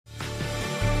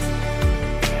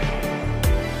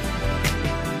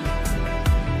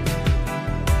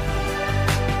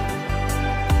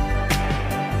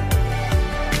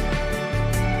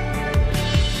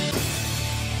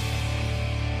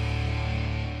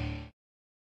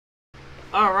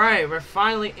Alright, we're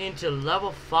finally into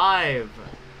level 5.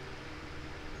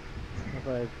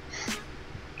 But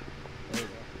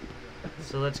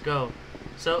So let's go.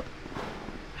 So,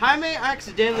 Jaime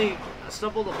accidentally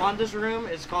stumbled upon this room.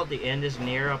 It's called The End is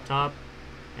Near up top.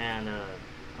 And, I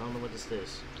don't know what this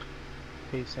is.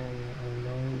 facing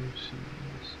unknown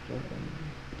seas.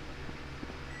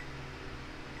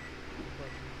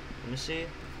 Let me see.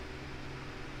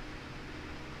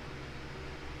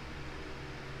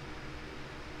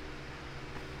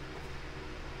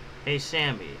 Hey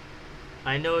Sammy,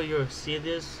 I know you'll see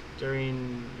this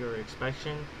during your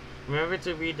inspection. Remember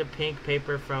to read the pink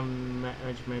paper from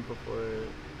management before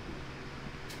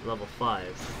level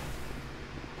 5.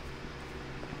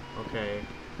 Okay.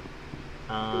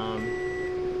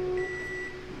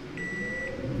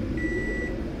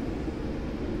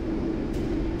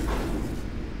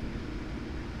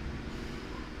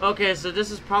 Okay, so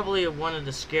this is probably one of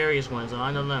the scariest ones.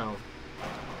 I don't know.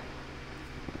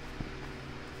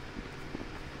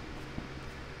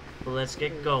 But let's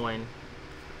get going.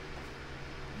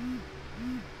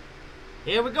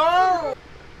 Here we go!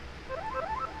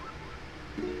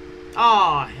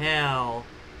 Oh, hell.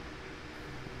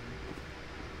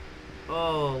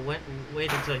 Oh,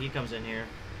 wait until he comes in here.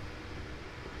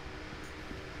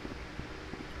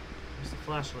 Where's the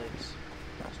flashlights?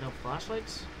 There's no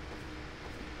flashlights?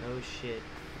 Oh, shit.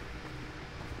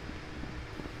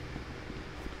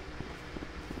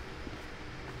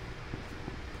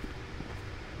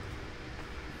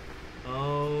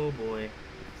 Oh, boy.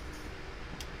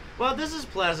 Well, this is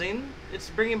pleasant. It's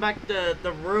bringing back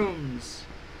the rooms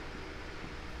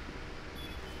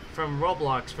from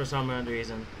Roblox for some odd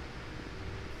reason.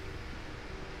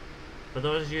 For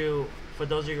those of you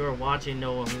who are watching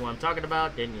know who I'm talking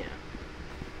about, then yeah.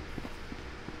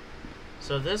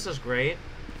 So this is great.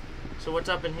 So what's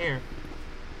up in here?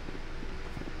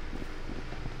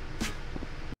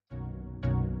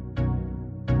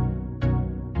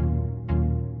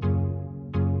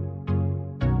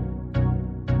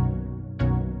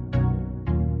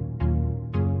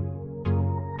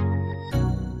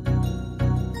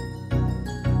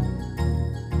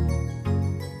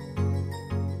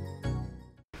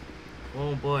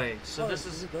 Oh boy. So this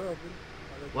is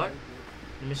what?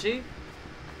 Let me see.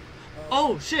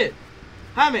 Oh shit!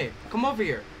 Jaime, come over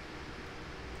here.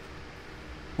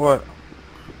 What?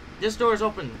 This door is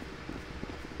open.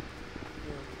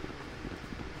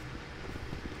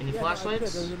 Any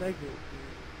flashlights?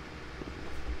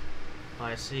 Oh,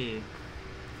 I see.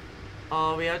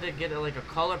 Oh, we had to get like a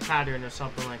color pattern or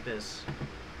something like this.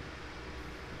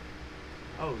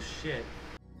 Oh shit.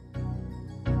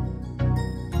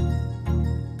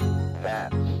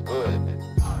 That's good.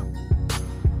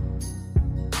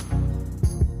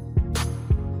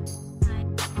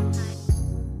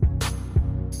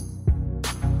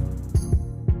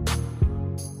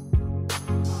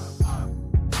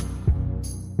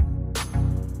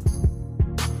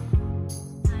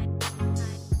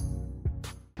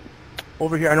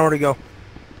 Over here, I know where to go.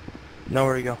 Know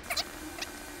where to go.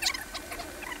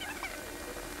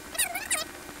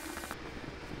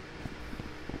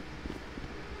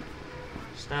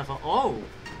 Staff. Oh.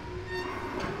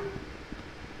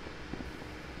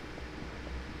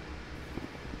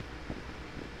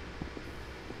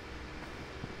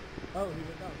 Oh, he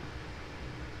went down.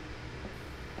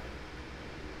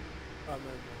 Oh, man.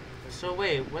 So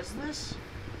wait, what's this?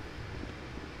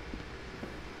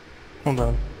 Hold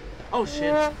on. Oh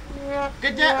shit!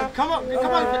 Get down! Come on!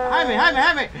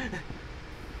 Jaime!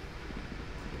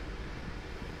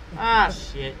 Ah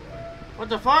shit! What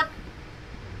the fuck?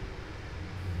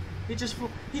 He just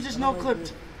no clipped.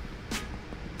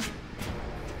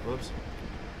 Whoops.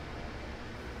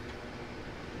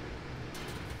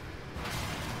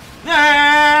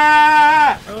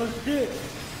 Ah! Oh shit!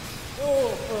 Oh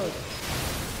fuck!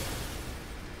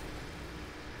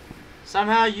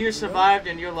 Somehow you survived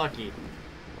and you're lucky.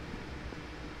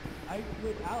 I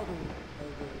went out of the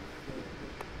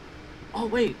Oh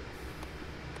wait.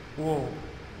 Whoa.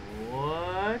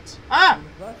 What? Ah!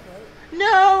 flashlight.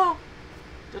 No!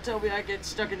 Don't tell me I get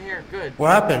stuck in here. Good.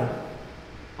 What happened?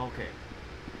 Okay.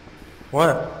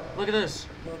 What? Look at this.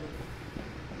 Well,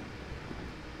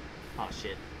 Oh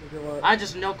shit. look at what? I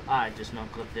just no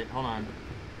clipped it. Hold on.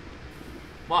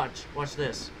 Watch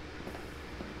this.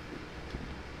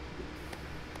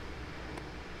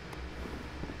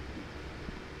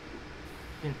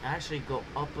 You can actually go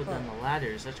up within the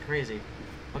ladders. That's crazy.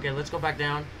 Okay, let's go back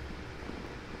down.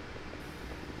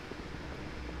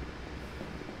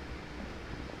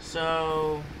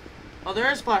 So, oh,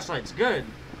 there is flashlights. Good.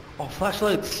 Oh,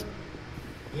 flashlights.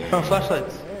 Yeah. Oh,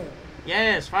 flashlights. Man,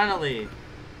 Yes, finally.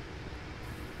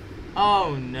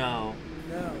 Oh no.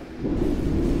 No.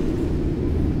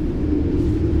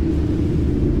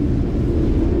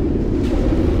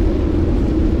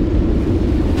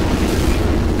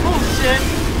 Oh shit!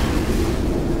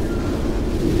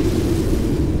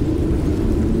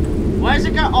 Why is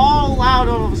it got all loud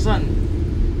all of a sudden?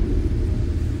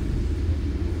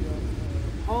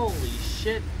 Holy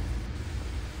shit.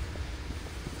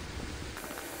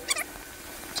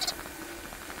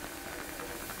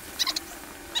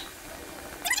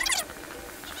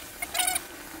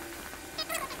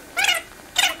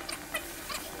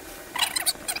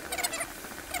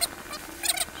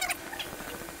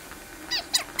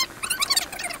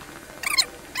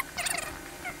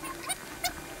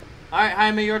 Alright,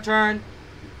 Jaime, your turn.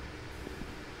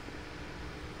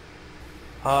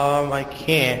 I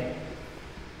can't.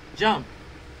 Jump.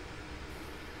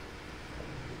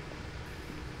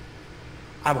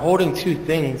 I'm holding two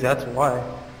things, that's why.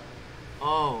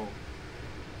 Oh.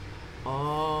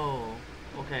 Oh.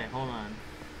 Okay, hold on.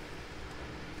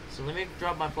 So let me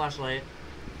drop my flashlight.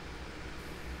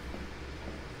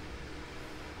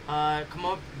 Come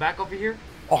up, back over here.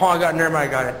 Oh, I got, never mind,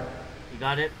 I got it. You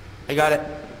got it? I got it.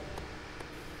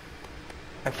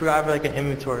 I forgot I have like an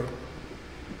inventory.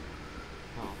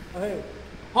 Oh. Hey.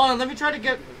 Hold on, let me try to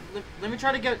get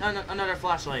another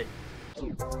flashlight.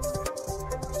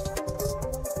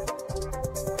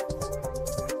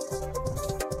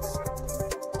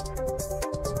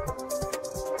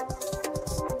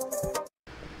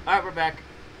 Alright, we're back.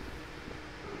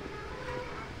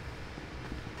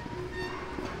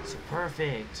 It's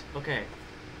perfect. Okay.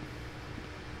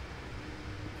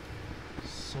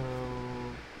 So...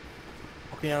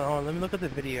 Okay, now, let me look at the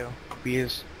video.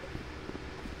 Because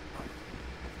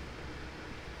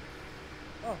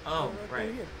Oh, we're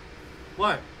right. here.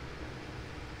 What?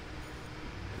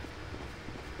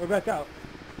 We're back out.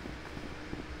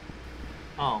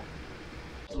 Oh.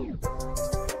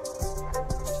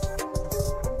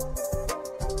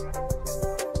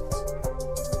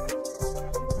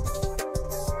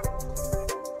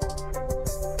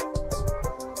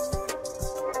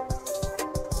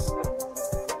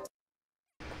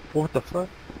 what the fuck?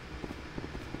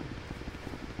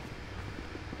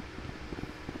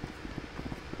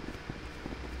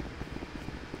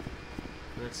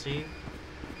 Let's see.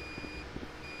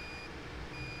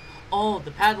 Oh,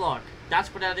 the padlock.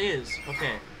 That's what that is.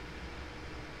 Okay.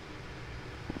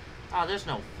 Oh, there's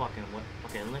no fucking what.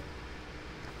 Okay, let.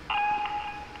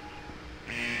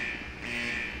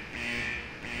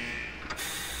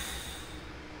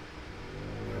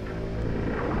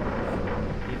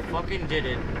 You fucking did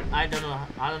it. I don't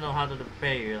know how to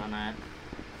pay you on that.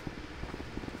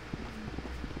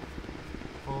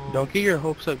 Oh. Don't get your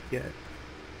hopes up yet.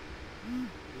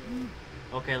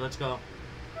 Okay, let's go.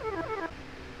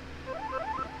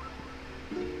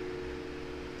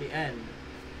 The end.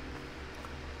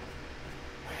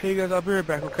 Hey guys, I'll be right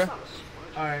back, okay?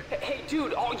 Alright. Hey,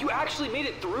 dude, oh, you actually made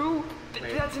it through?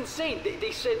 Wait. That's insane.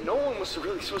 They said no one was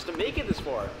really supposed to make it this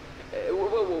far.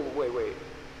 Wait.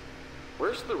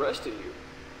 Where's the rest of you?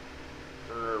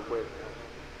 Wait.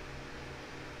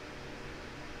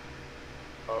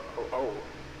 Oh.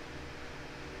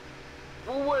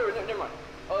 Wait, never mind.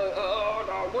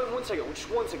 No, one second. Just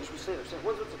one second. Just stay there.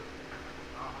 One second.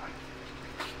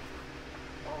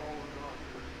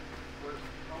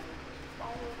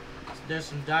 There's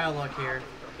some dialogue here.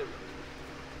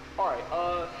 Alright,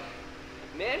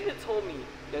 management told me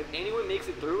that if anyone makes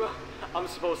it through, I'm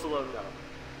supposed to let them know.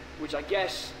 Which I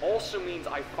guess also means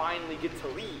I finally get to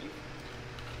leave.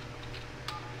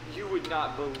 You would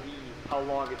not believe how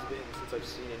long it's been since I've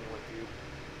seen anyone, dude.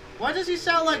 Why does he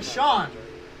sound like Sean?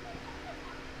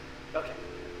 Okay.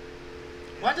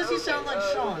 Why does he sound like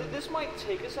Sean? This might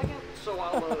take a second, so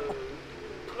I'll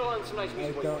put on some nice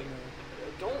music. I don't know.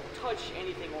 Don't touch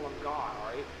anything while I'm gone,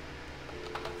 alright?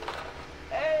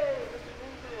 Hey, Mr.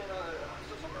 Nathan,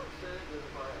 so someone said that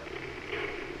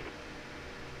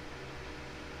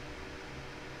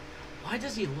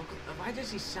Why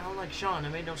does he sound like Sean?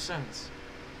 That made no sense.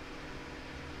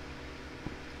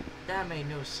 That made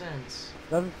no sense.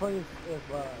 That'd be funny if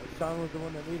Sean was the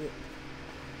one that made it.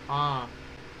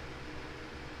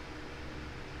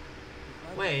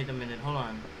 Wait a minute, hold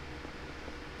on.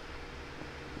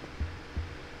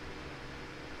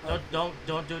 Don't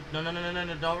do no,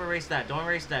 don't erase that. Don't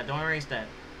erase that.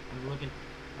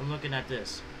 I'm looking at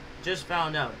this. Just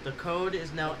found out the code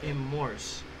is now in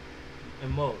Morse. Or I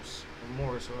don't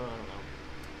know.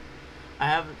 I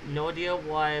have no idea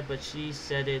why, but she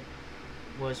said it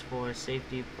was for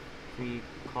safety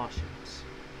precautions.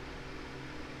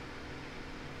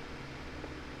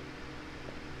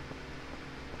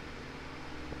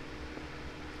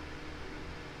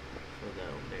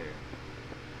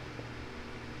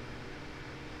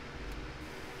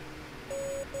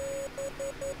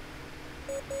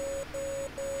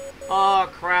 Oh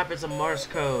crap, it's a Morse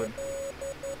code.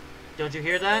 Don't you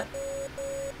hear that?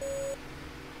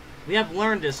 We have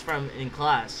learned this from in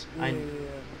class. Yeah.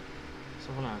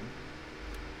 So hold on.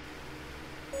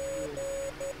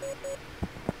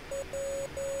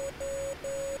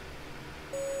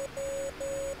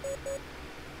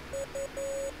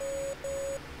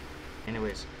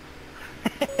 Anyways.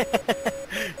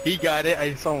 He got it.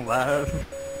 I saw him laugh.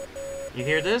 You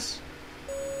hear this?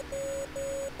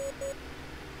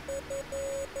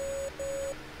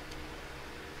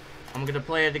 I'm gonna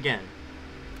play it again.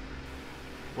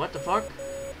 What the fuck?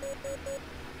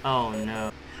 Oh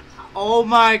no. Oh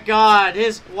my god,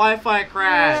 his Wi-Fi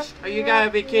crashed. Are you gotta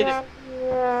be kidding?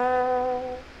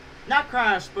 Not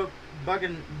crashed, but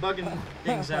bugging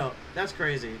things out. That's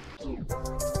crazy. Oh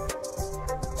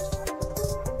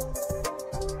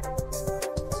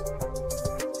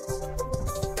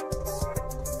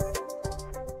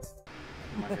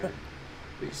my god.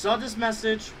 We saw this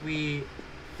message, we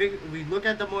look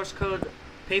at the Morse code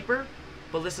paper,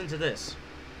 but listen to this.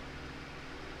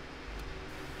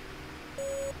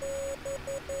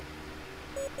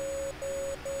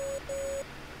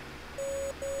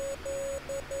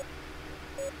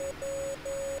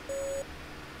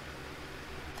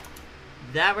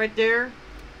 That right there,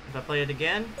 if I play it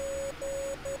again,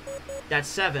 that's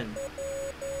 7.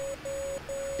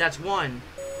 That's 1.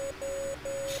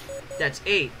 That's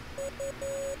 8.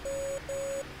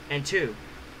 And 2.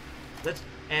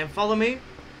 And follow me.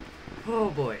 Oh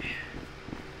boy.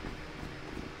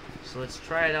 So let's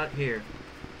try it out here.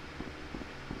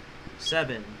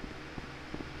 7.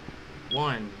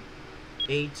 1.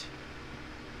 8.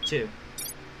 2.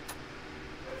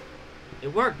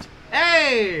 It worked.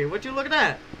 Hey! What you looking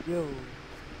at? Yo.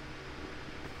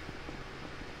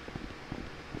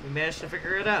 We managed to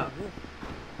figure it out.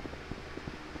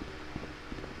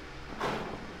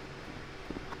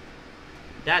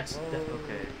 That's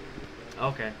okay.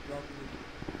 Okay.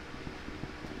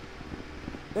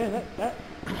 Man, that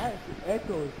actually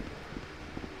echoes.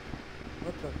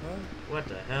 What the fuck? What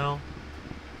the hell?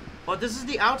 Oh, this is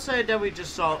the outside that we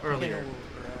just saw earlier.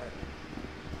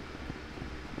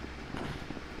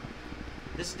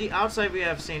 This is the outside we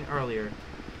have seen earlier.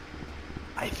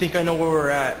 I think I know where we're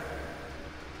at.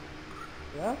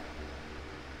 Yeah?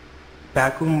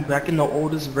 Back in the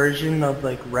oldest version of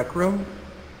like Rec Room.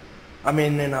 I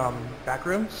mean in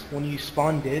Backrooms, when you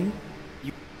spawned in,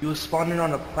 you will spawn in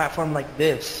on a platform like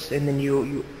this, and then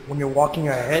you when you're walking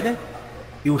ahead,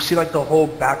 you will see like the whole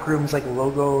Backrooms like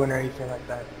logo and everything like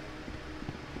that.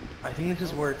 I think this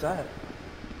is where it's at.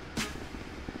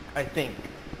 I think.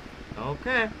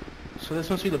 Okay. So this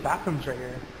must be the Backrooms right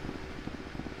here.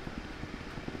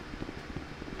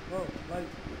 Oh, like,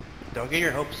 Don't get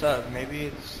your hopes up. Maybe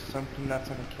it's something that's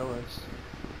gonna kill us.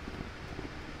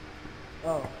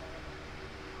 oh.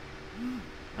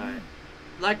 Alright.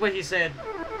 Like what he said.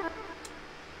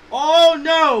 Oh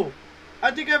no!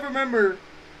 I think I remember.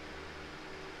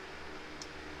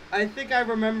 I think I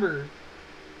remember.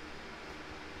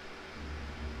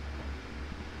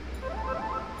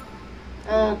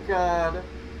 Oh god.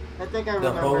 I think I The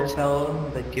remember. hotel,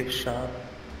 the gift shop.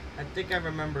 I think I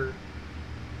remember.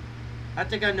 I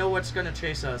think I know what's gonna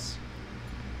chase us.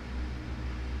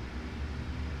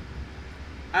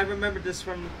 I remember this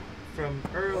from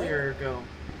earlier ago.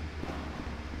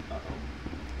 Uh-oh.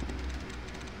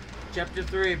 Chapter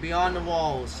 3, Beyond the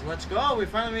Walls. Let's go! We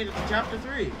finally made it to Chapter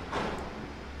 3.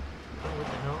 Oh, what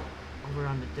the hell? Oh, we're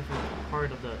on a different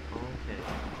part of the... okay.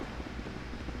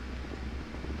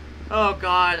 Oh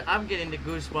god, I'm getting the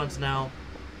goosebumps now.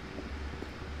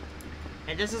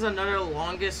 And this is another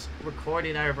longest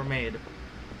recording I ever made.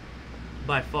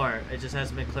 By far. It just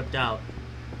hasn't been clipped out.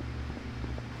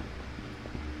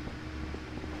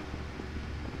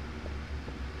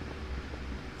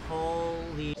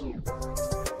 Holy...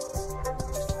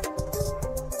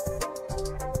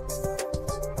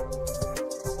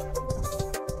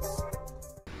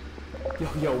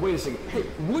 Yo, wait a second. Hey,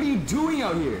 what are you doing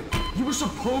out here? You were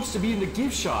supposed to be in the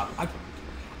gift shop.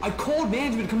 I called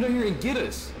management to come down here and get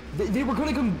us. They were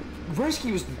gonna come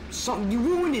rescue us. Something, you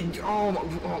ruined it. Oh,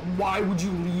 why would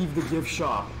you leave the gift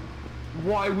shop?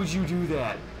 Why would you do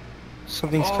that?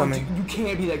 Something's coming. Dude, you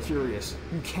can't be that curious.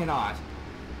 You cannot.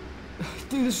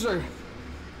 Dude, this is our...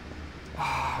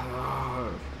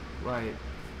 Right.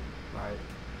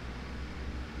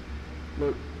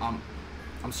 Look, I'm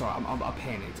sorry. I'm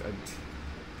panicked.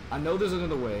 I know there's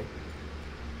another way.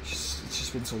 It's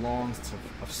just been so long since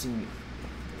I've seen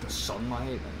the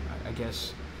sunlight. I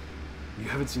guess you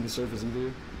haven't seen the surface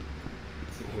either.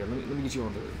 Here, let me get you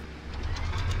on the...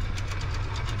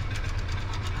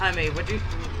 Jaime,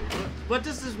 what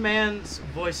does this man's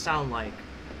voice sound like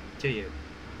to you?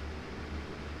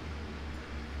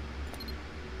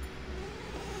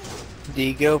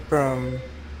 Diego from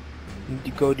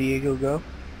Go Diego Go.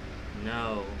 Oh.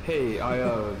 No. Hey,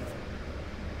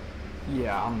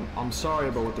 yeah, I'm sorry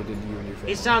about what they did to you and your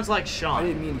family. He sounds like I Sean.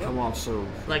 didn't mean to come off so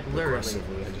Like, literally.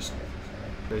 aggressively. I just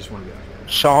want to get out of here.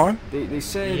 Sean? They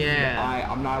said Yeah.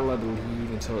 I'm not allowed to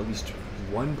leave until at least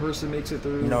one person makes it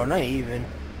through. No, not even.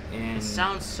 And It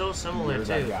sounds so similar you're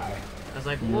too. that guy. I was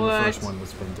like, You're what? the first one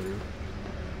that's been through.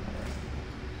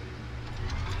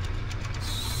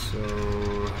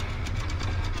 So,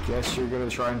 guess you're gonna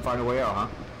try and find a way out, huh?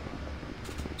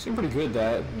 Seemed pretty good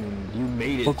that. I mean, you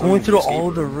made it. We're going through the escape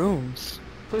all the room. rooms.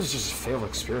 This is just a failed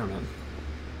experiment.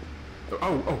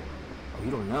 Oh,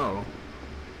 you don't know.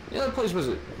 Yeah, that place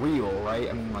wasn't real, right?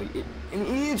 I mean, like,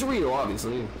 it's real,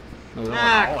 obviously. Like,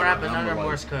 Ah, all crap, around, another but, like,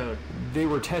 Morse code. They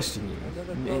were testing you,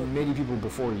 and many people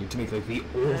before you, to make, like, the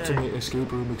ultimate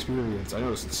escape room experience. I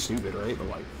know it's stupid, right? But,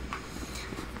 like,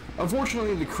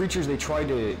 unfortunately, the creatures they tried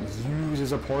to use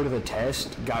as a part of the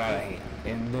test got out of hand.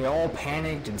 And they all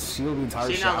panicked and sealed the entire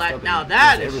See, shaft up. now and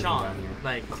that left is everything Sean. down here,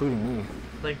 Like, including me.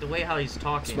 like the way how he's It's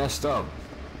talking. messed up.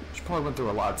 She probably went through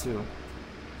a lot, too.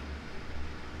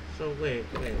 So wait.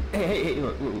 Hey,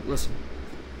 look, listen.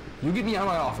 You get me out of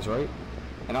my office, right?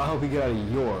 And I'll help you get out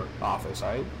of your office,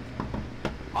 alright?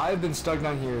 I've been stuck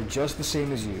down here just the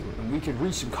same as you, and we could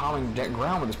reach some common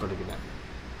ground with this predicament.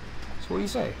 So what do you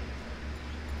say?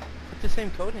 Put the same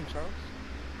code in, Charles.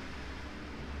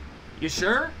 You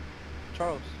sure?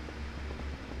 Charles.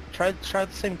 Try the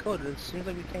same code. It seems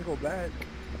like we can't go back.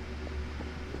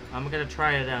 I'm gonna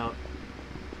try it out.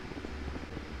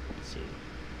 Let's see.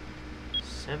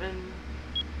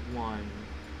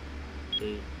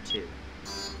 7182.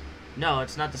 No,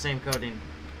 it's not the same coding.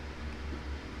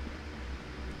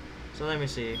 So let me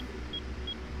see.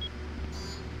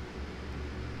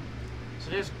 So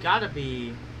there's gotta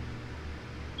be.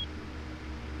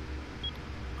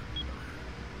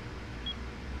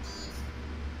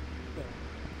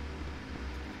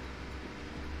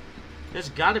 There's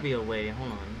gotta be a way.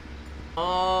 Hold on.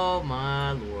 Oh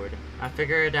my lord. I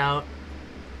figured it out.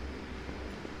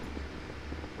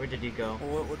 Where did he go?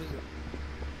 What is it?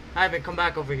 Ivan, come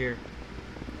back over here.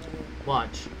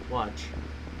 Watch.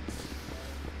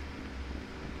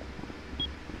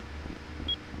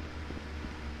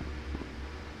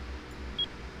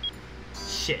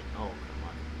 Shit. Oh, come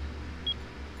on.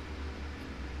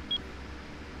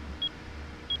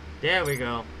 There we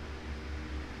go.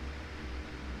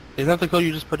 Isn't that the code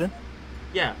you just put in?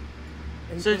 Yeah.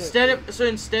 So instead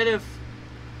of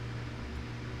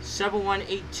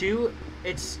 7182,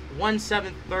 it's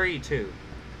 1732.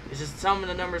 It's just some of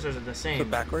the numbers are the So same.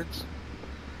 backwards?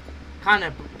 Kind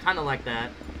of like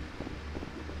that.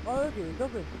 Oh, okay, it's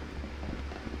open.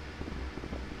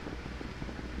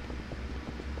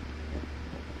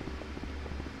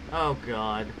 Oh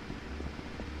god.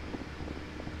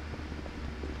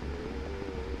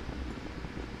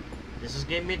 This is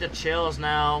giving me the chills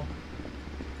now.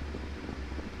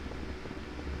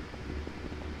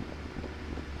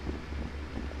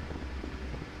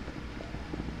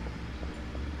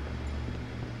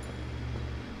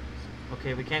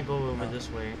 Okay, we can't go over this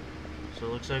way. So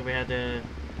it looks like we had to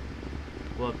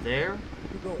go up there.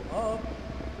 You go up.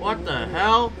 What the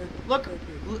hell?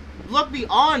 Look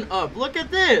beyond up. Look at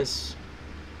this.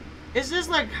 Is this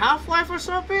like Half-Life or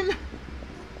something?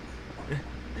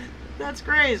 That's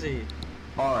crazy.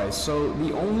 Alright, so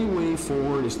the only way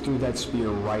forward is through that spear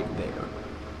right there.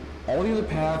 All the other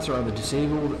paths are either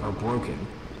disabled or broken.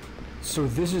 So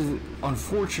this is,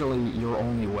 unfortunately, your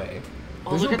only way.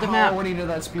 Oh, There's look no at the power map. running to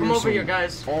that spear, Come over so here,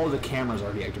 guys. all the cameras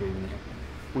are deactivated in there.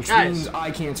 Which Guys. means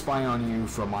I can't spy on you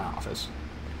from my office.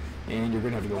 And you're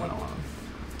gonna have to go in alone.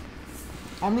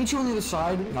 I'll meet you on the other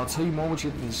side, and I'll tell you more once you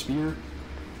get to the spear.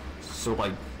 So,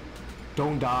 like,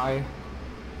 don't die.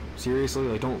 Seriously,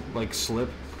 like, don't, like, slip.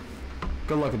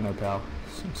 Good luck in there, pal.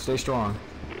 Stay strong.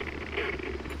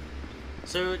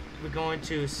 So we're going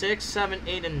to 6, 7,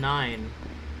 8, and 9.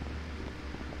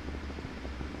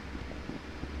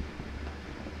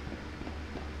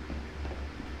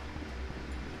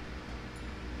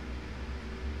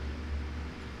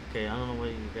 Okay, I don't know what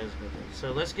you guys are doing.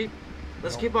 So let's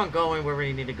keep on going where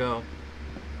we need to go.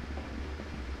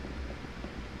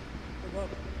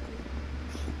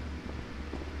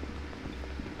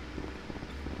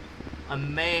 I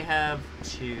may have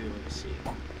to. Let me see.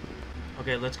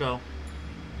 Okay, let's go.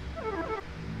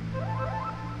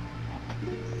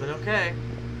 But okay.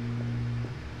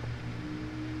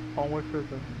 Onward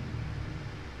further.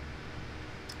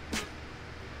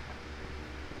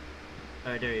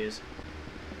 Alright, there he is.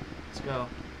 Let's go.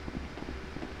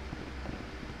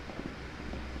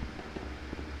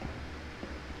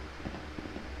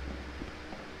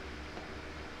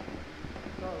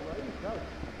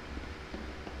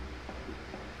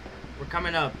 We're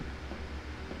coming up.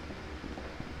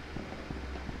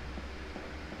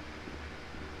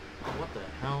 Oh, what the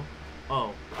hell?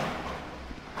 Oh.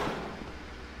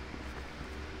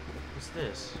 What's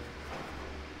this?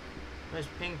 There's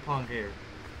ping pong here.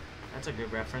 That's a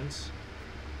good reference.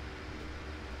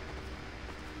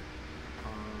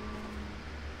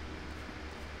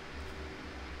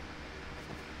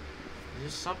 Is there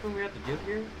something we have to do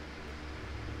here?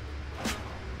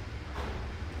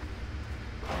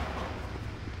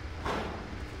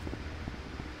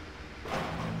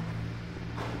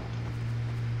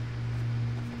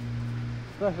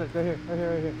 Flashlight, right here, right here,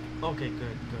 right here. Okay,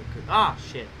 good. Ah,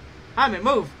 shit. Jaime,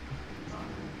 move!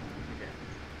 Okay.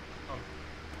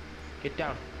 Get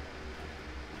down.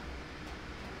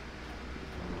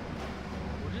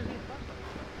 What is he?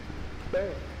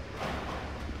 Flashlight.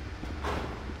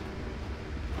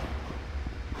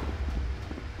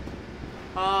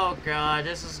 Oh god,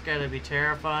 this is gonna be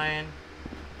terrifying.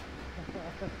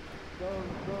 Go.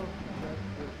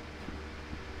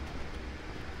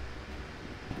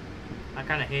 I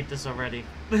kinda hate this already.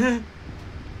 It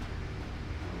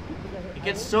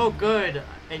gets so good,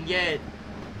 and yet...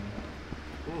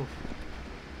 Oof.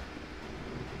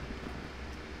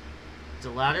 It's a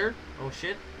ladder? Oh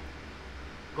shit.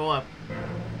 Go up.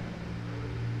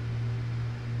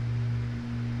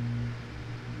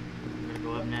 I'm gonna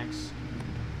go up next.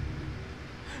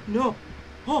 No!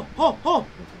 Oh!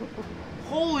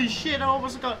 Holy shit, I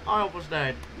almost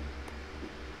died.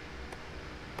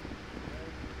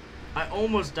 I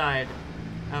almost died.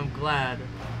 I'm glad.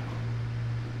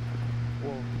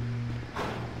 Whoa.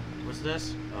 What's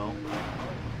this? Oh.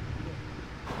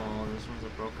 Oh, this one's a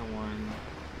broken one.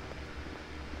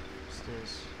 What's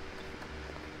this?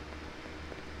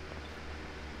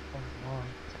 Oh,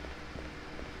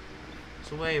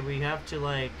 So wait, we have to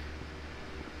like...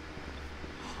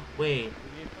 Wait.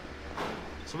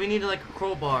 So we need like a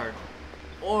crowbar.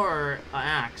 Or an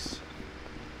axe.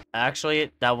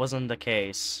 Actually, that wasn't the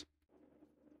case.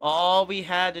 All we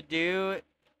had to do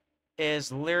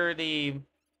is literally...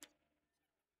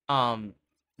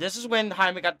 This is when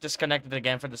Jaime got disconnected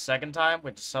again for the second time,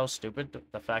 which is so stupid.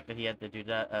 The fact that he had to do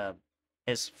that,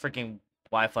 his freaking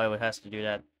Wi-Fi has to do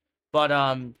that. But,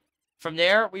 from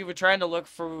there, we were trying to look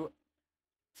through,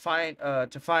 find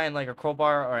like a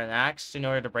crowbar or an axe in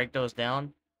order to break those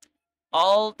down.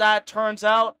 All that turns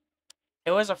out,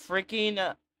 it was a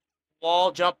freaking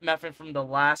wall jump method from the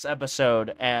last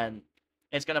episode, and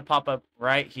it's gonna pop up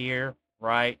right here,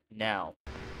 right now.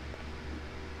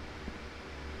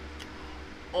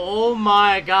 Oh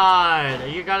my god,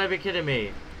 you gotta be kidding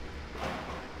me.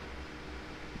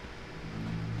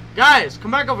 Guys,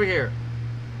 come back over here.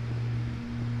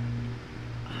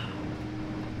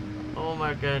 Oh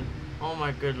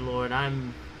my good lord,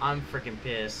 I'm freaking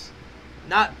pissed.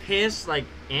 Not pissed, like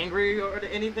angry or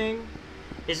anything.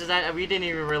 It's just that we didn't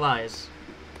even realize.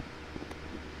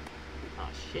 Oh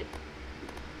shit.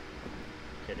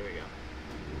 Okay, there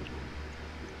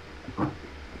we go.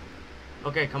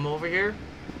 Okay, come over here.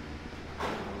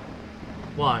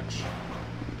 Watch.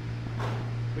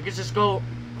 We could just go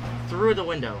through the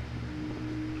window.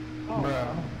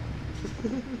 Bruh.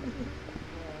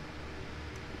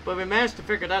 But we managed to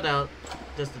figure that out.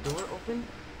 Does the door open?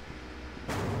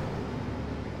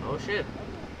 Oh shit.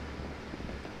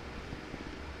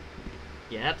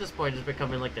 Yeah, at this point it's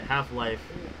becoming like the Half-Life.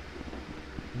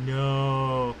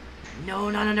 No. No,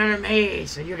 not another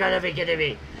maze! You gotta be kidding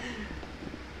me.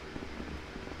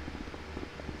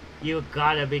 You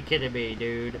gotta be kidding me,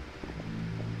 dude.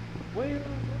 Wait.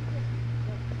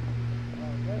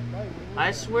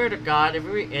 I swear to God, if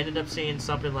we ended up seeing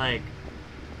something like...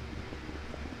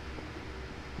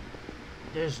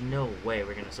 There's no way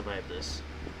we're gonna survive this.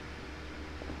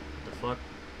 What the fuck?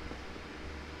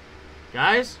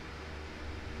 Guys?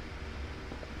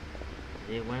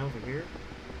 They went over here?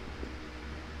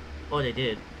 Oh, they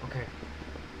did. Okay.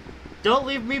 Don't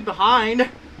leave me behind!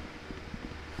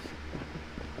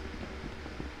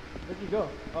 Where'd you go?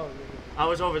 Oh, yeah. I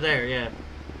was over there, yeah.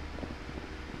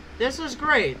 This is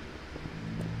great.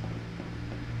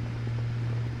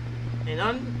 An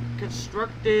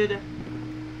unconstructed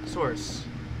source.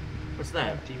 What's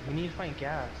that? Empty. We need to find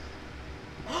gas.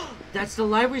 That's the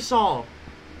light we saw.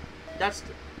 That's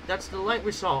the light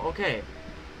we saw. Okay.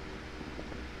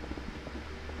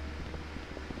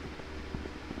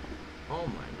 Oh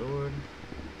my lord.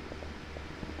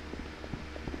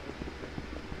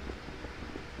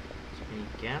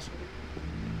 asshole?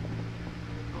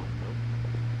 Oh, nope.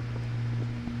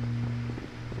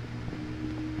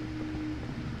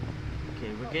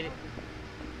 Okay, we're getting...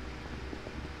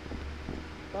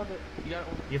 Found it. You got it.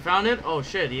 You found it? Oh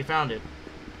shit, you found it.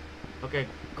 Okay,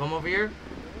 come over here.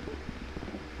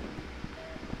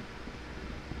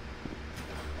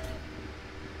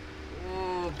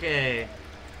 Okay.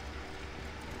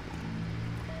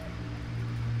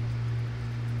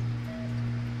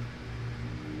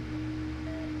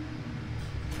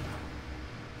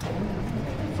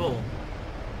 Full.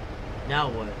 Now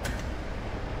what?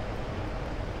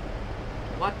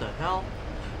 What the hell?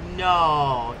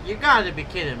 No, you gotta be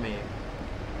kidding me.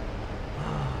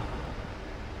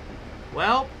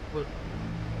 Well,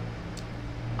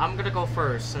 I'm gonna go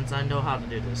first since I know how to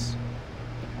do this.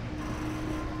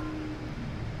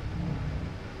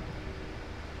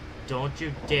 Don't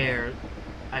you dare.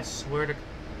 I swear to God.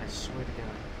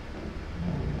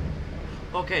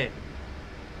 Okay.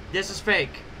 This is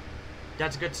fake.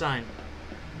 That's a good sign.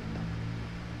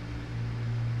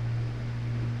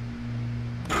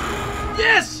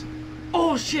 Yes!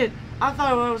 Oh shit! I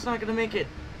thought I was not gonna make it.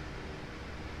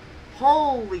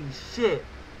 Holy shit.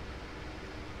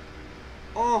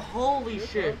 Oh, holy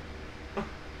shit.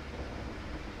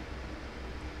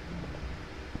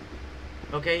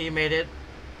 Okay, you made it.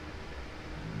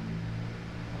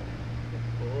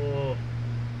 Oh.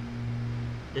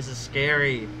 This is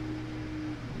scary.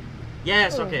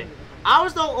 Yes, okay. I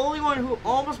was the only one who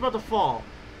almost about to fall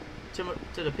to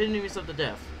the epitomes of the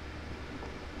death.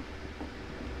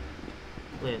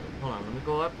 Wait, hold on. Let me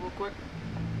go up real quick.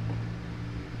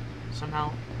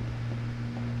 Somehow.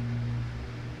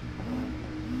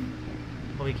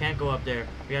 Oh, we can't go up there.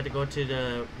 We have to go to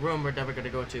the room we're never gonna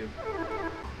go to.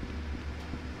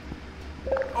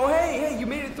 Oh, hey, you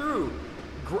made it through.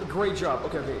 Great job.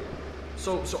 Okay.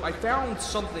 So I found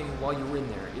something while you were in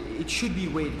there. It should be a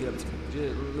way to get up to me.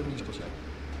 Let me just go check.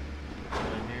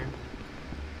 In here?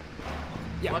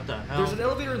 Yeah. What the hell? There's an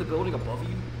elevator in the building above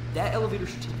you. That elevator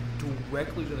should take you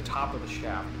directly to the top of the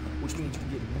shaft, which means you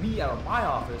can get me out of my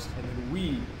office, and then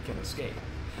we can escape.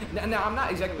 Now I'm not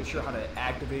exactly sure how to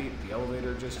activate the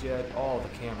elevator just yet. All the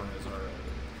cameras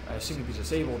are, I assume, to be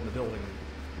disabled in the building.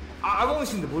 I've only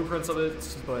seen the blueprints of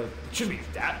it, but it shouldn't be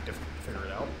that difficult to figure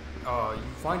it out. You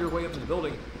find your way up to the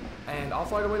building, and I'll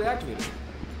find a way to activate it.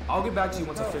 I'll get back to you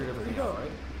once I've figured everything out,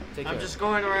 right? Take care. I'm just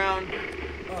going around.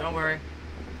 Don't worry.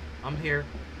 I'm here.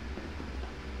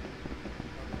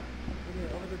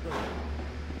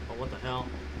 Oh, what the hell?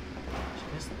 Did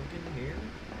you guys look in here?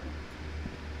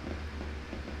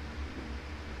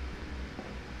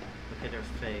 Okay, they're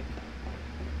fake.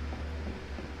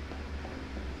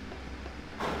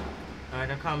 Alright,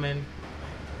 I'm coming.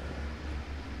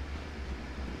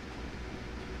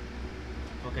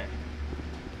 Okay.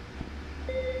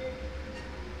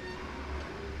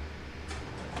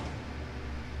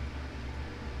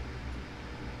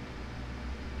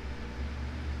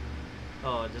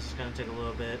 Oh, this is gonna take a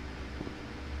little bit.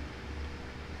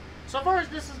 So far as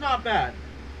this is not bad.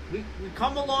 We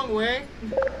come a long way.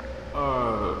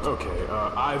 Okay,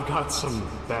 I've got some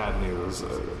bad news.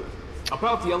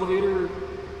 About the elevator,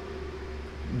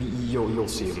 you'll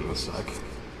see it in a sec.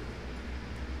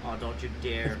 Oh, don't you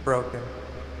dare. It's broken.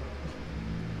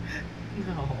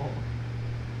 No.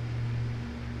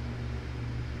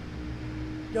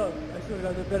 Yo, I swear to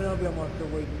God, there better not be a monster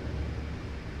waiting.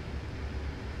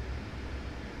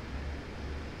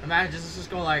 Imagine this just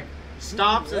go like,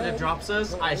 stops and it drops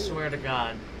us. I swear to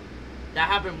God. That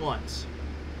happened once.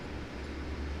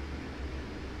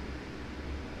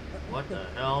 What the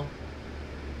hell?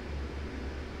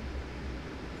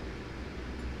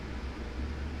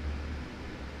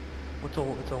 It's a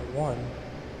 1.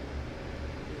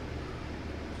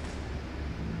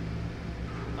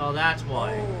 Oh, that's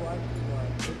why. Oh, I see why.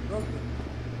 It's broken.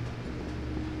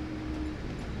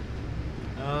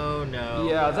 Oh no.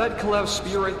 Yeah, that collapsed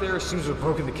spear right there seems to have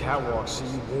broken the catwalk, so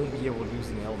you won't be able to use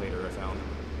the elevator I found.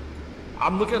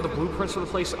 I'm looking at the blueprints for the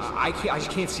place. I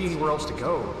just can't see anywhere else to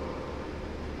go.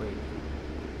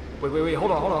 Wait,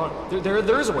 hold on.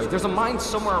 There is a way. There's a mine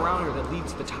somewhere around here that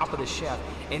leads to the top of the shaft,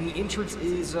 and the entrance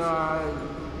is, to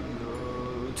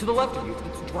the left of you.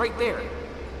 It's right there.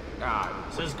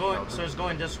 So it's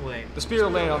going this way. The spear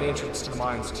landed on the entrance to the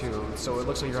mines, too, so it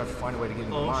looks like you're going to have to find a way to get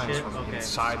into the mines shit, from okay.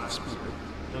 inside the spear.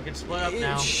 Don't get split up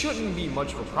now. It shouldn't be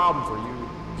much of a problem for you,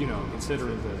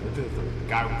 considering the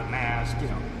guy with the mask,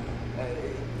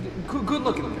 Good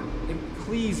looking there. And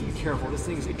please be careful, this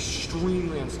thing is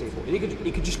extremely unstable.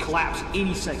 It could just collapse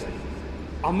any second.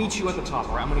 I'll meet you at the top,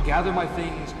 alright? I'm gonna gather my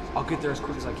things, I'll get there as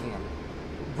quick as I can.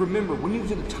 remember, when you get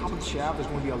to the top of the shaft, there's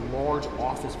going to be a large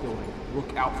office building.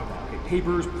 Look out for that, okay?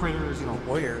 Papers, printers, you know.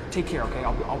 Where? Take care, okay?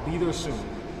 I'll be there soon.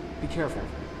 Be careful.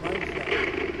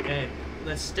 Okay,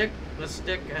 let's stick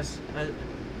as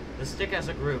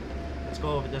a group. Let's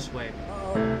go over this way.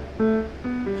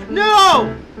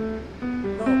 No!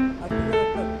 No, I think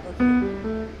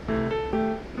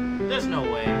There's no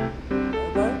way.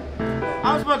 okay?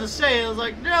 I was about to say, I was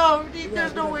like, no,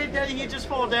 there's no way that he just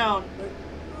fall down.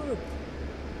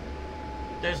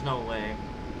 There's no way.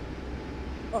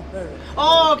 Oh, there it is.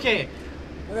 Oh, okay.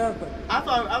 Okay. I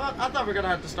thought we were gonna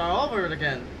have to start all over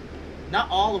again. Not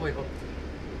all the way.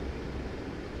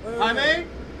 Jaime?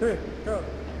 Here, go.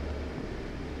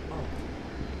 Oh.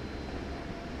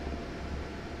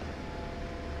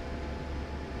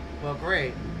 Well,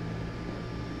 great.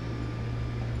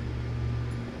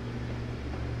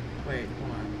 Wait,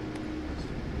 hold on.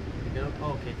 Get up.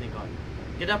 Oh, okay, thank God.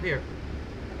 Get up here.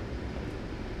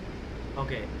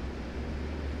 Okay.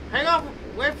 Hang on.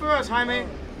 Wait for us, Jaime.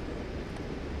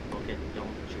 Okay, don't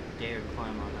you dare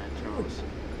climb on that, Charles.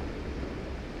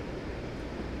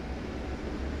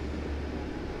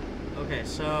 Okay,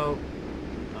 so...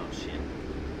 Oh, shit.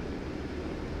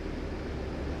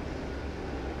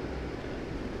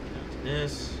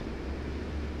 This.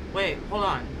 Wait, hold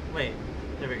on. Wait.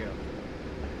 There we go.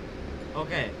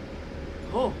 Okay.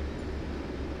 Oh.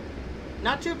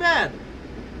 Not too bad.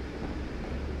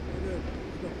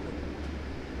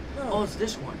 Oh, it's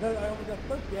this one.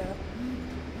 Yeah.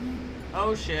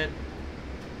 Oh, shit.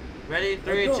 Ready?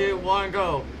 3, 2, 1,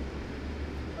 go.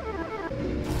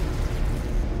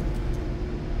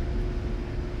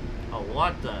 Oh,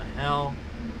 what the hell?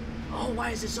 Oh, why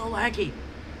is it so laggy?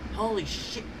 Holy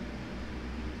shit.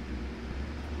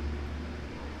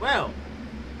 Well.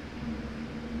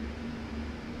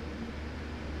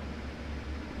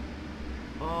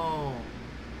 Oh.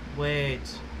 Wait.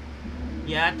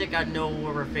 Yeah, I think I know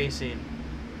where we're facing.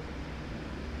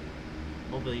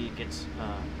 Hopefully it gets,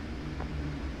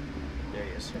 there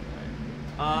he is.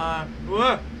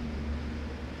 Whoa!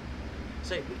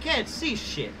 Say, we can't see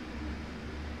shit.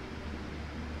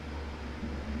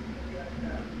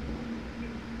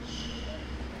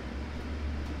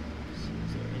 Is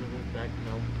there any way back?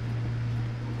 No.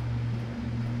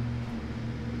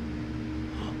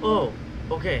 Oh,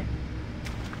 okay.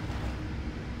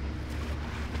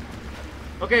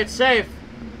 Okay, it's safe.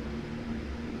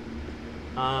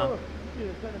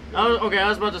 Okay, I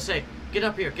was about to say, get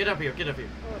up here, get up here, get up here.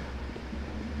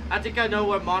 I think I know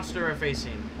what monster we're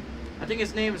facing. I think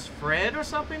his name is Fred or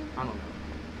something? I don't know.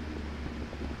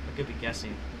 I could be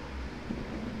guessing.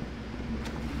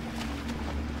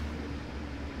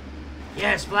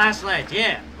 Yes, flashlight,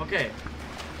 yeah, okay.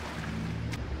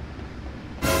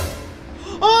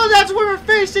 Oh, that's where we're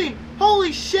facing!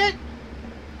 Holy shit!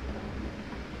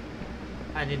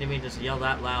 I didn't mean to yell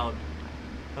that loud.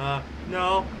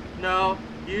 No, no,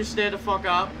 you stay the fuck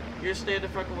up. You stay the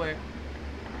fuck away.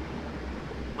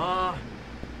 Oh,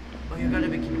 you gotta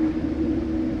be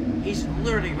kidding. He's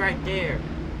literally right there.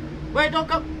 Wait, don't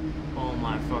go. Oh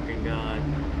my fucking god.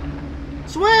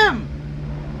 Swim!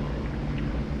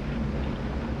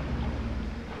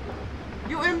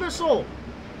 You imbecile!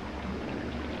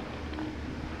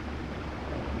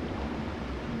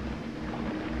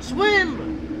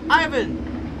 Swim! Ivan!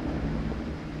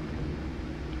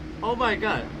 Oh my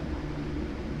god.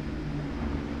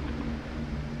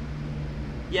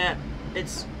 Yeah,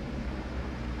 it's...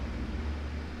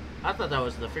 I thought that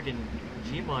was the freaking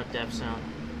Gmod death sound.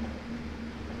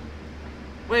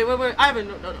 Wait, Ivan,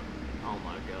 no. Oh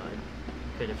my god.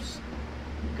 Could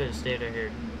have stayed right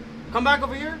here. Come back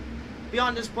over here.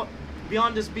 Beyond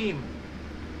this beam.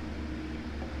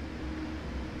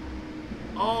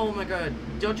 Oh my god.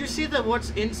 Don't you see what's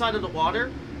inside of the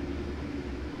water?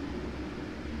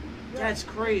 That's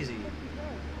crazy.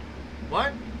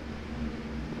 What?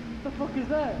 What the fuck is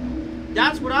that?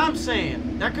 That's what I'm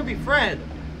saying. That could be Fred.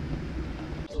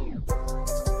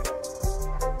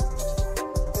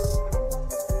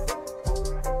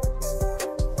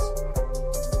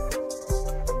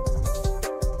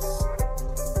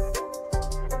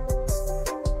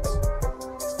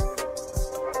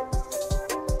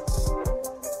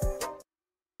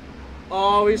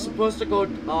 Oh, we're supposed to go.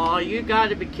 Oh, you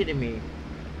gotta be kidding me.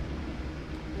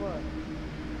 What?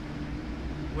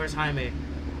 Where's Jaime?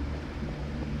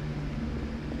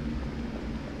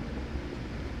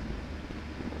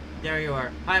 There you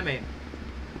are. Jaime.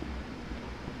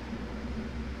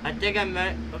 I think I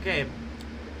met. Okay.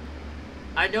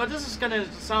 I know this is gonna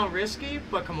sound risky,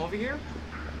 but come over here.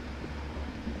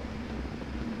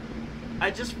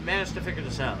 I just managed to figure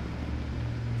this out.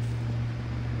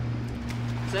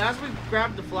 So as we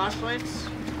grab the flashlights,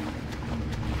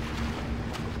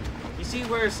 you see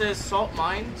where it says salt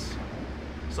mines?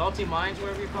 Salty mines,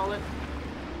 whatever you call it.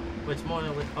 But it's more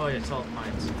than, oh yeah, salt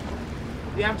mines.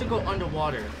 We have to go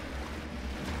underwater.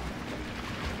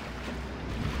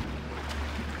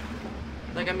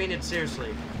 Like, I mean it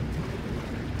seriously.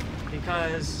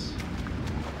 Because...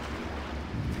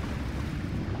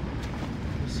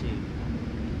 let's see.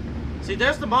 See,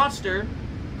 there's the monster.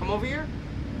 Come over here.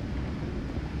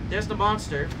 There's the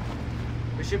monster.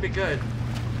 We should be good.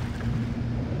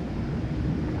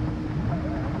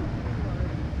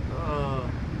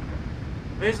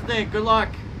 Here's the thing. Good luck.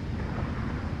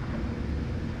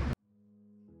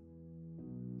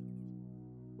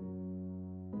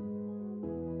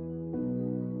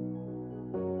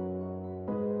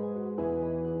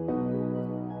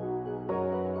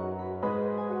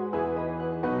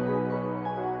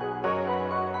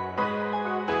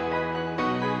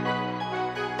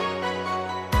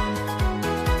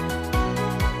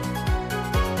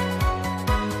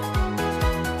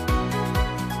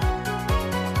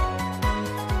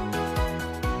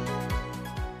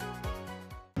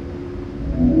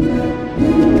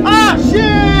 Ah, shit!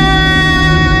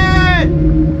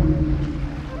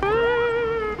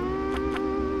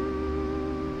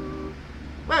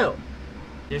 Well,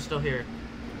 they're still here.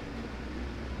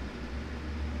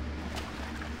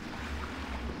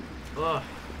 Ugh.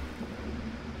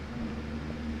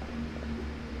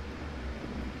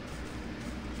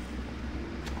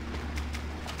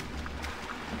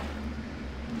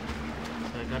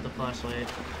 So I got the flashlight.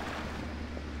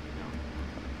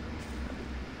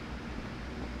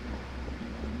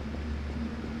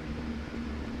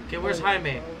 Okay, where's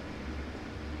Jaime?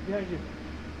 Behind you.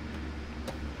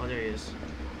 Oh, there he is.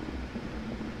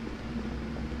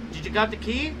 Did you got the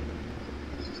key?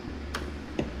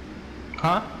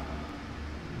 Huh?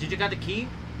 Did you got the key?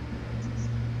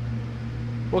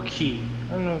 What key?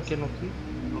 I don't know. Get no key.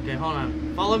 Okay, hold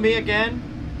on. Follow me again.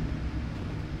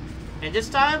 And this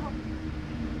time,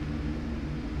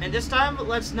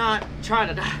 let's not try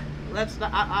to die. Let's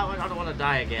not. I don't want to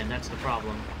die again. That's the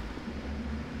problem.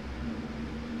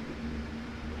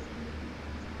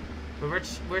 But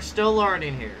we're still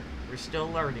learning here. We're still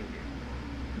learning here.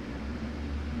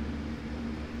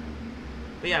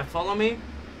 But yeah, follow me.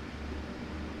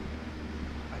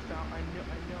 I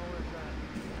know where it's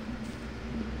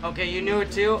at. Okay, you knew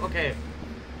it too? Okay.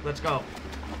 Let's go.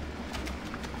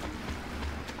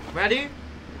 Ready?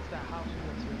 It's that house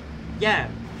that's here.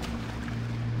 Yeah.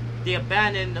 The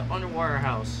abandoned underwater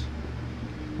house.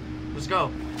 Let's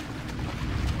go.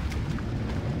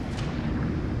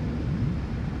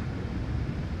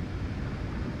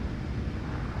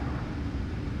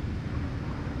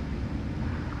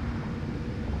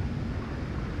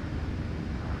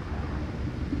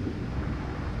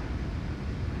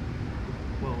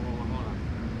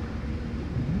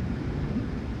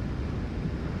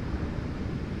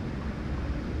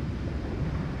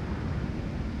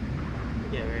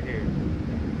 Yeah, right here.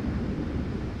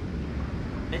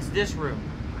 It's this room.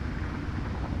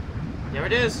 There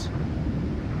it is.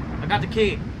 I got the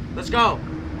key. Let's go.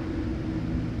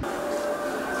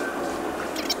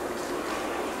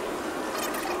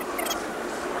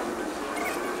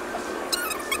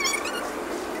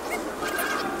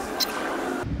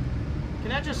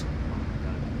 Can I just...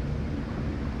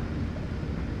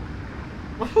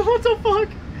 What the fuck?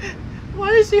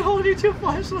 Why is he holding two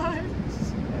flashlights?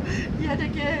 Yet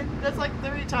again. That's like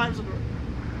 3 times in a row.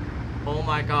 Oh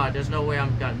my god, there's no way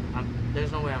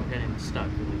there's no way I'm getting stuck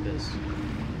with this.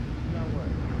 No way.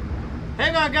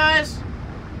 Hang on, guys!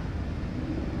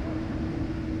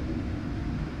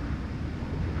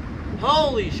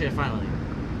 Holy shit, finally.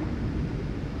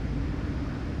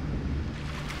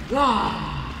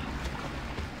 Ah,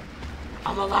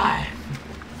 I'm alive.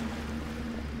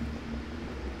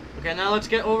 Okay, now let's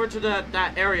get over to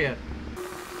that area.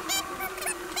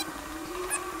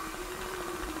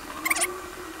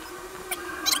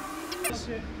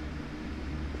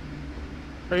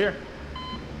 Right here.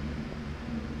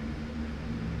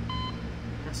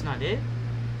 That's not it?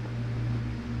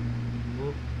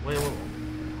 Wait.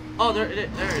 Oh, there we go.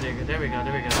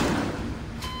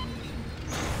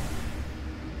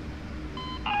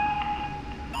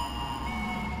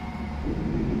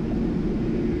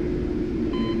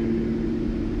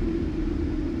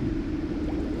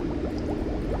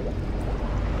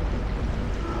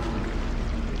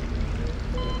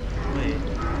 Wait.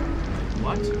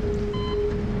 What?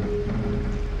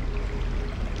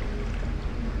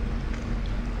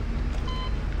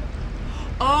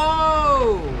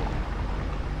 Oh!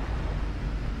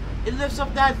 It lifts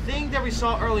up that thing that we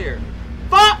saw earlier.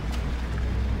 Fuck!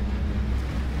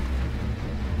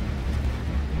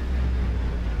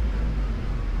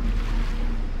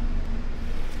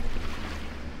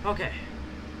 Okay.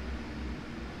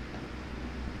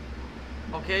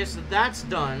 Okay, so that's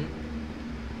done.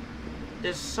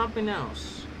 There's something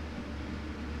else.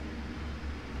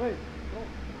 Wait,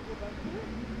 go back here?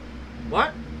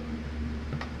 What?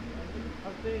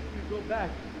 I'm saying you go back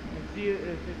and see if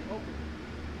it's open.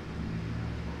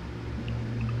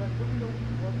 But we don't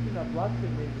want to that blocks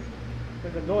it maybe. To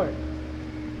the north.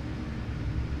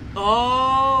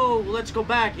 Oh, let's go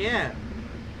back, yeah.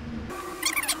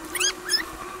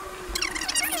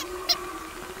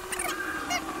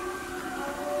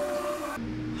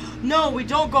 No, we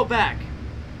don't go back.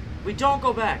 We don't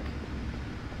go back.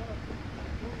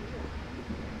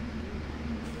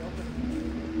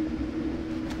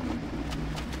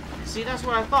 See, that's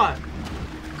what I thought.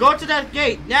 Go to that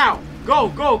gate now. Go,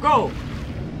 go, go.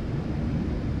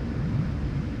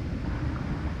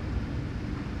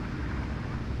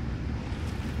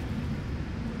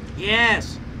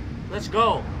 Yes. Let's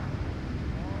go.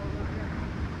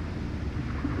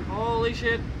 Holy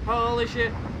shit. Holy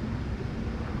shit.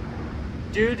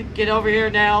 Dude, get over here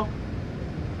now.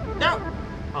 No.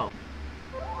 Oh.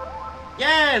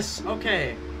 Yes.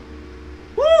 Okay.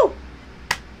 Woo.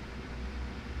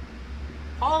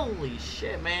 Holy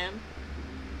shit, man.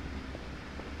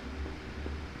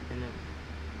 And then,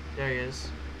 there he is.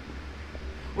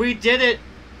 We did it.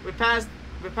 We passed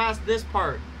this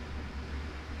part.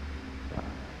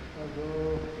 Let's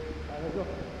go.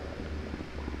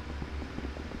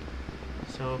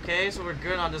 So okay, so we're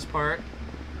good on this part.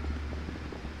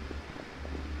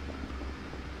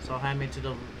 So Jaime to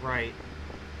the right.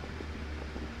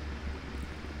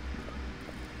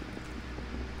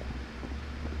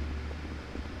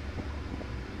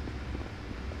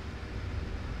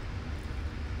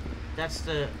 That's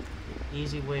the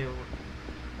easy way.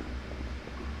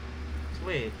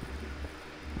 Wait.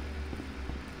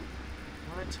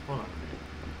 What? Hold on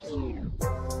a minute.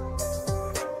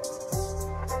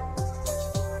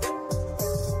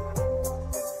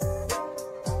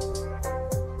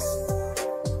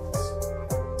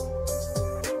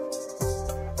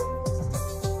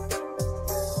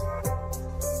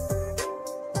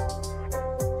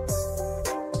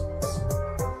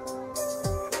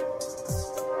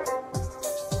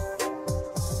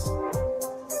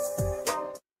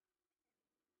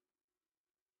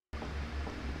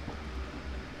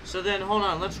 So then, hold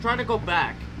on. Let's try to go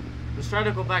back. Let's try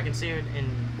to go back and see it and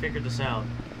figure this out.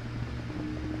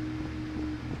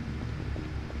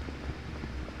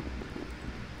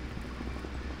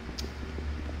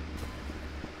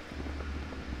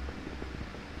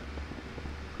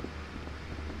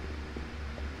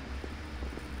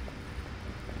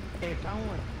 Hey, found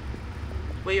one.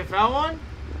 Wait, you found one?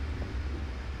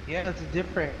 Yeah, it's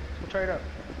different. We'll try it out.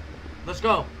 Let's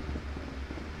go.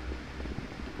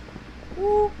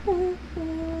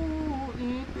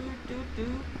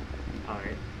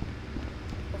 Alright.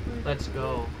 Let's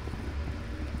go.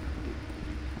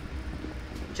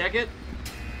 Check it.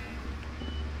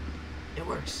 It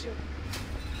works.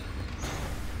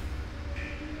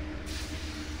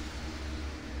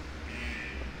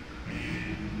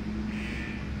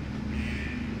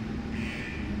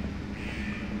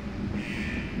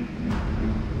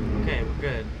 Okay, we're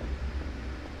good.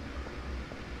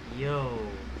 Yo.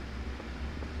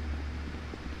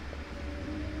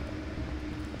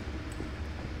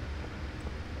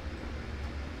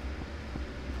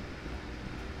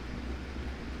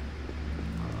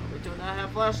 We do not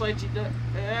have flashlights.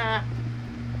 Yeah.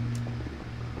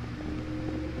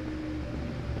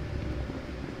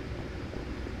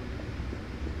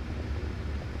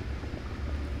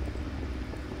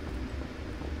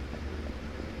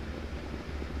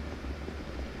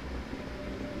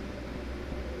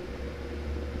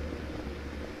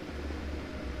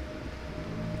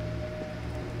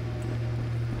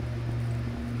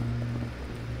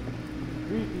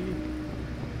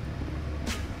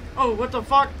 Oh, what the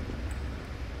fuck?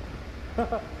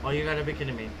 Oh, you gotta be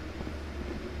kidding me.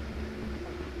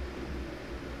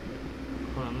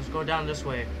 Hold on, let's go down this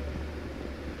way.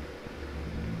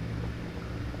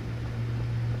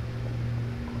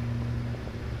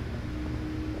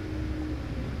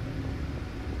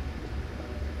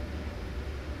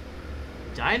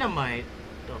 Dynamite?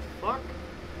 The fuck?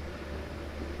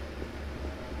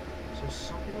 Is there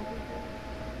something over here?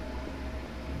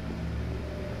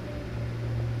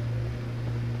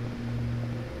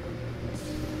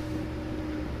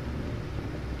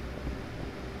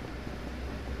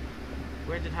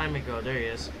 Where did Jaime go? There he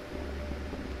is.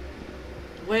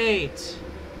 Wait.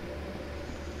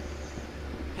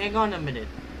 Hang on a minute.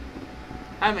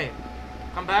 Jaime,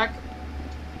 come back.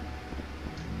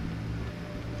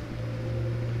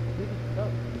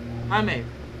 Jaime,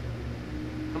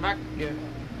 Come back. Yeah.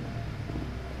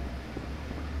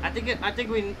 I think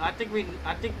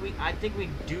we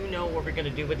do know what we're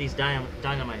gonna do with these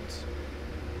dynamites.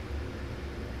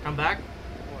 Come back.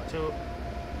 So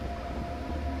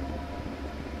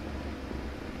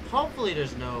hopefully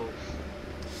there's no.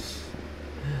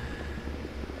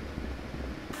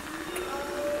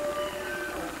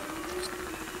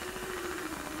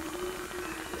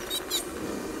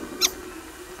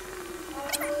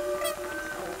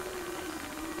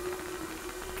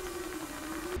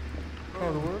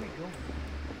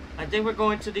 I think we're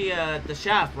going to the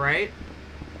shaft, right?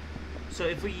 So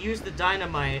if we use the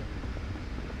dynamite,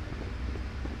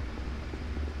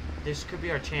 this could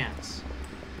be our chance.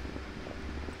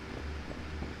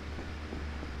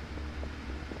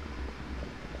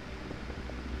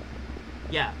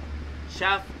 Yeah,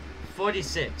 shaft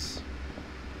 46,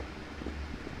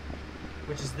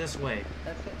 which is this way.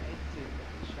 That's the exit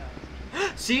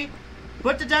shaft. See?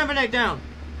 Put the dynamite down.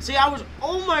 See, I was.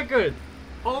 Oh my god.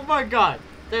 Oh my god.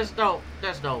 There's no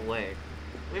way.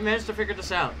 We managed to figure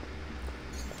this out.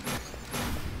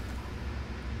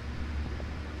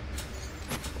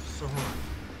 So hold on.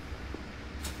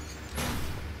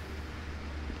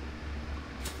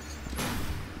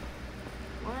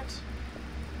 What?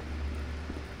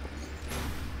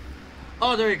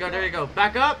 Oh, there you go, there you go.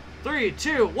 Back up. 3,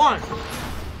 2, 1.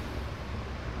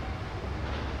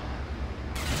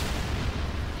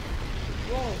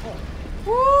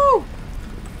 Woo!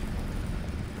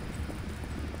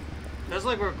 Feels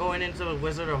like we're going into the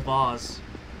Wizard of Oz.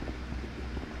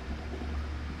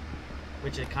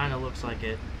 Which it kind of looks like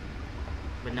it.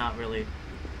 But not really.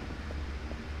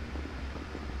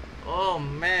 Oh,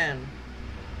 man.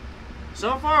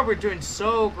 So far, we're doing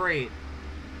so great.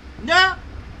 No!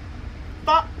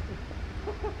 Fuck!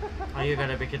 Oh, you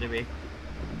gotta be kidding me.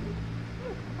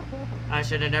 I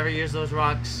should have never used those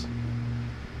rocks.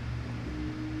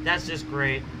 That's just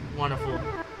great. Wonderful.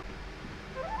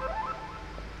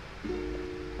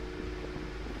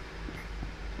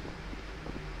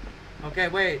 Okay,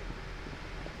 wait.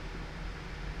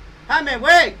 Jaime,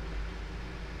 wait!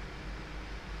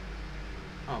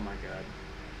 Oh my god.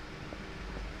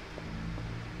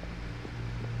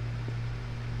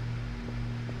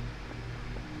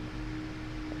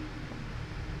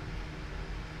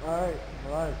 Alright.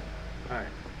 Alright.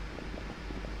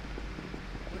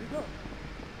 Where'd he go?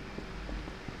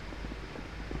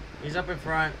 He's up in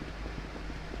front.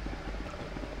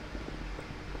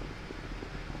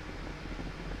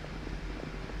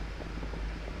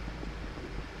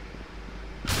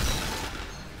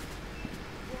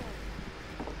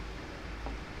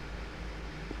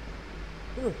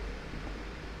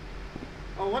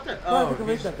 Oh, what the? Oh,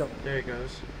 there he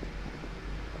goes.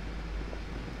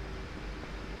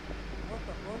 What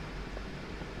the fuck?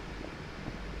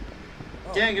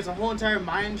 Oh. Dang, it's a whole entire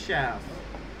mine shaft.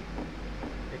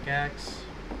 Pickaxe.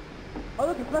 Oh,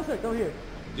 look, it's flashlight over here.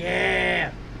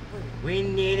 Yeah! We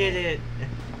needed it.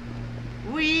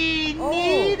 We Oh,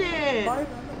 need it!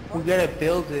 we gotta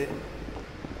build it.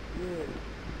 Yeah.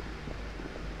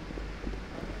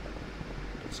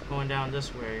 It's going down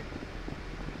this way.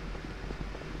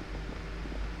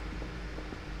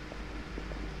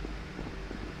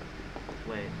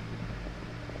 Wait.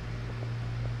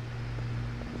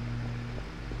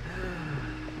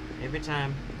 Every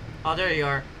time. Oh, there you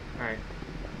are. Alright.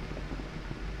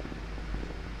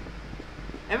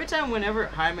 Every time, whenever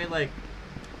Jaime, like,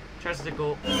 tries to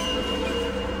go.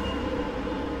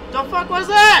 The fuck was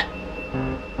that? I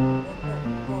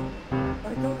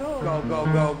don't know.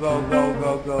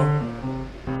 Go.